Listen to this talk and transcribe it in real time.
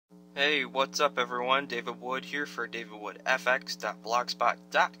Hey, what's up everyone? David Wood here for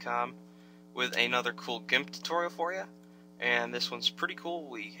davidwoodfx.blogspot.com with another cool Gimp tutorial for you. And this one's pretty cool.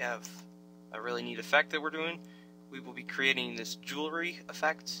 We have a really neat effect that we're doing. We will be creating this jewelry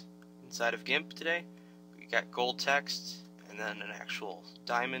effect inside of Gimp today. We got gold text and then an actual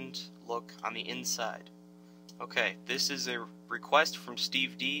diamond look on the inside. Okay, this is a request from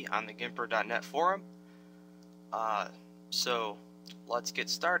Steve D on the Gimper.net forum. So let's get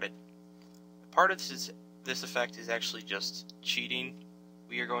started. Part of this effect is actually just cheating.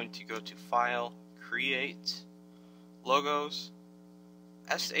 We are going to go to File, Create, Logos,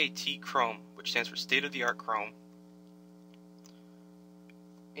 SAT Chrome, which stands for State of the Art Chrome.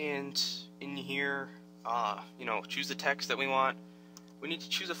 And in here, choose the text that we want. We need to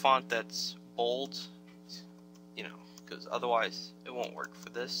choose a font that's bold, because otherwise it won't work for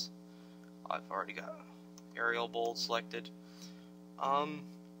this. I've already got Arial bold selected.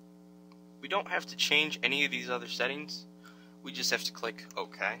 We don't have to change any of these other settings. We just have to click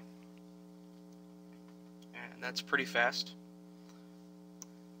OK. And that's pretty fast.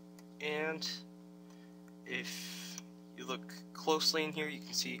 And if you look closely in here, you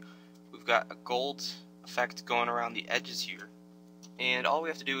can see we've got a gold effect going around the edges here. And all we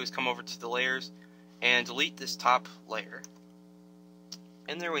have to do is come over to the layers and delete this top layer.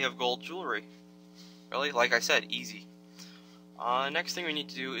 And there we have gold jewelry. Really, like I said, easy. Next thing we need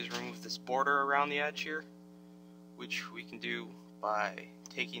to do is remove this border around the edge here, which we can do by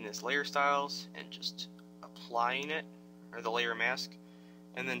taking this layer styles and just applying it, or the layer mask,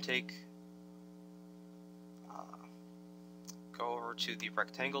 and then go over to the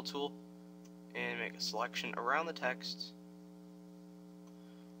rectangle tool and make a selection around the text,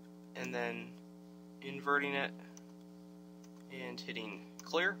 and then inverting it and hitting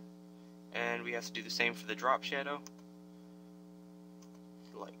clear. And we have to do the same for the drop shadow,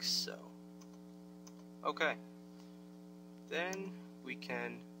 like so. Okay, then we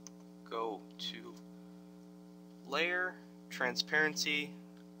can go to Layer, Transparency,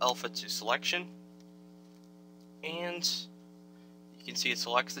 Alpha to Selection, and you can see it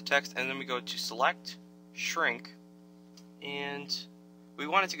selects the text, and then we go to Select, Shrink, and we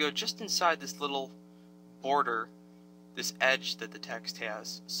want it to go just inside this little border, this edge that the text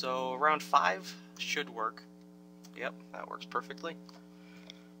has. So around 5 should work. Yep, that works perfectly.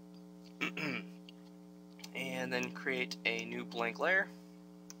 And then create a new blank layer,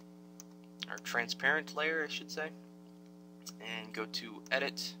 or transparent layer I should say, and go to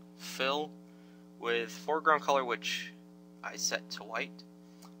Edit, Fill with foreground color, which I set to white.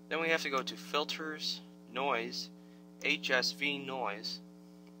 Then we have to go to Filters, Noise, HSV Noise,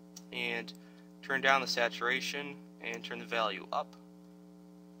 and turn down the saturation and turn the value up.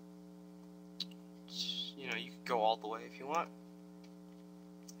 You could go all the way if you want.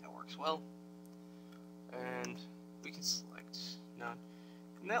 That works well. And we can select none.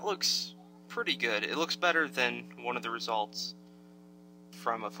 And that looks pretty good. It looks better than one of the results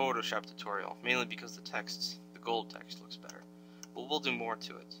from a Photoshop tutorial, mainly because the gold text looks better. But we'll do more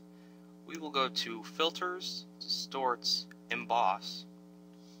to it. We will go to Filters, Distorts, Emboss,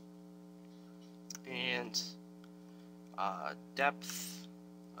 and depth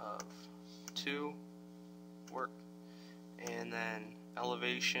of 2 work, and then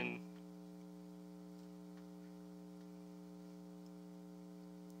elevation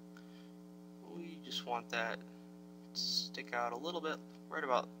we just want that to stick out a little bit, right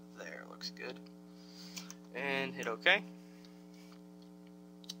about there. Looks good. And hit OK,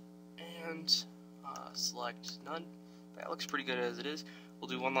 and select none. That looks pretty good as it is. We'll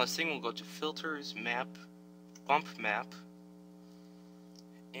do one last thing. We'll go to Filters, Map, Bump Map,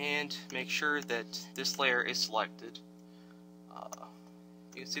 and make sure that this layer is selected.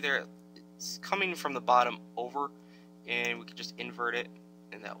 You can see there it's coming from the bottom over, and we can just invert it,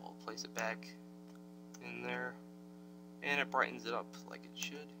 and that will place it back in there, and it brightens it up like it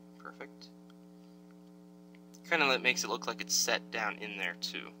should. Perfect. Kind of makes it look like it's set down in there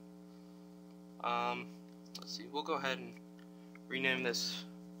too. Let's see, we'll go ahead and rename this.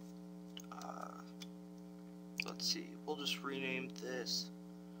 Let's see, we'll just rename this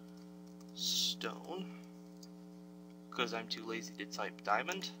Stone, because I'm too lazy to type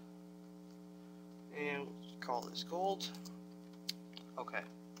diamond, and we'll call this gold. Okay,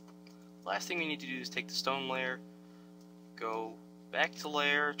 last thing we need to do is take the stone layer, go back to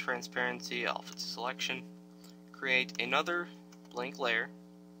Layer, Transparency, Alpha to Selection, create another blank layer,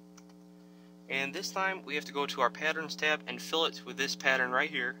 and this time we have to go to our Patterns tab and fill it with this pattern right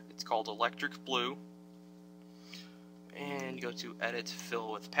here. It's called Electric Blue, and go to Edit,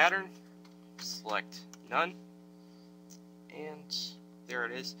 Fill with Pattern, select None, and there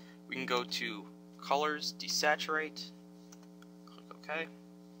it is. we can go to Colors, Desaturate, click OK,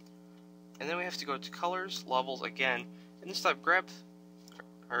 and then we have to go to Colors, Levels again, and this time grab,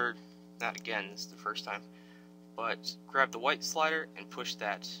 or not again, this is the first time, but grab the white slider and push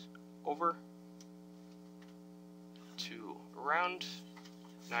that over to around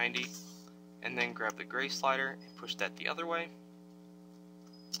 90, and then grab the gray slider and push that the other way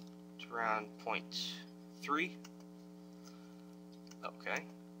to around 0.3. Okay.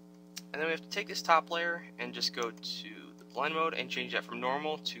 And then we have to take this top layer and just go to the blend mode and change that from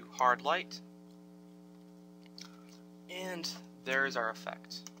normal to hard light. And there's our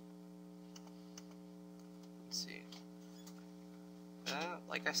effect. Let's see.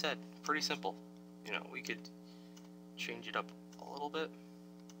 Like I said, pretty simple. You know, we could change it up a little bit.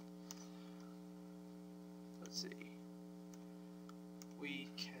 Let's see.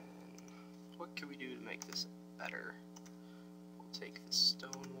 What can we do to make this better? We'll take the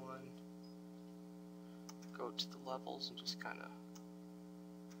stone one, go to the levels, and just kind of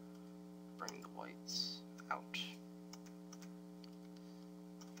bring the whites out.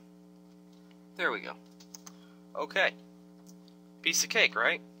 There we go. Okay. Piece of cake,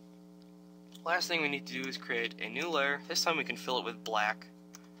 right? Last thing we need to do is create a new layer. This time we can fill it with black.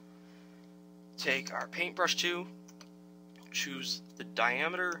 Take our paintbrush 2, choose the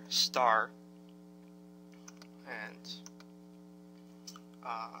diameter star, and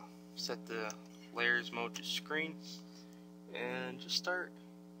set the layers mode to screen, and just start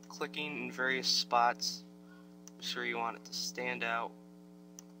clicking in various spots. Be sure you want it to stand out.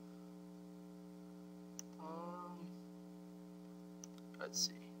 Let's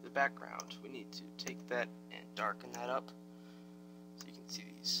see, the background, we need to take that and darken that up so you can see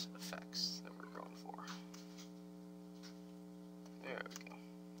these effects that we're going for. There we go.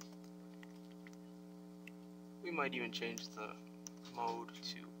 We might even change the mode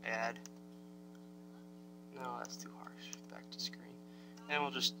to add. No, that's too harsh. Back to screen. And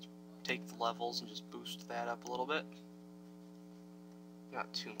we'll just take the levels and just boost that up a little bit.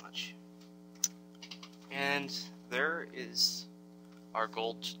 Not too much. And there is our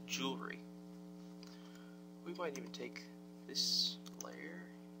gold jewelry. We might even take this layer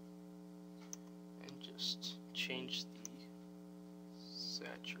and just change the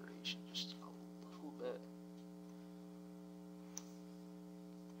saturation just a little bit.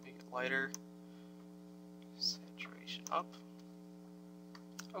 Make it lighter. Saturation up.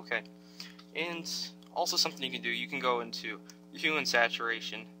 Okay. And also something you can do, you can go into hue and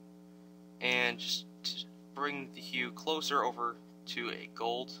saturation and just bring the hue closer over to a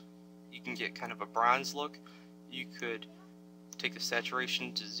gold. You can get kind of a bronze look. You could take the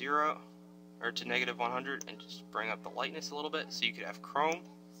saturation to 0 or to -100 and just bring up the lightness a little bit so you could have chrome.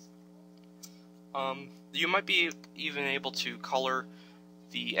 You might be even able to color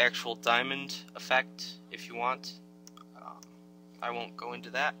the actual diamond effect if you want. I won't go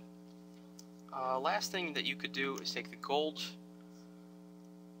into that. Last thing that you could do is take the gold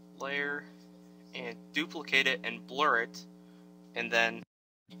layer and duplicate it and blur it, and then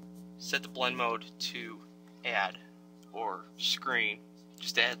set the blend mode to add or screen,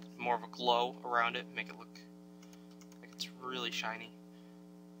 just to add more of a glow around it, make it look like it's really shiny.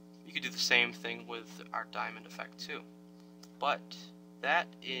 You could do the same thing with our diamond effect too. But that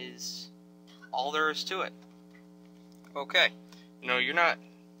is all there is to it. Okay,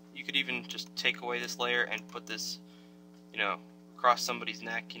 you could even just take away this layer and put this, across somebody's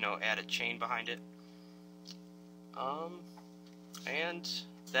neck, add a chain behind it. And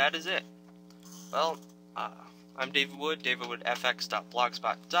that is it. Well, I'm David Wood,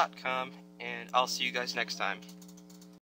 davidwoodfx.blogspot.com, and I'll see you guys next time.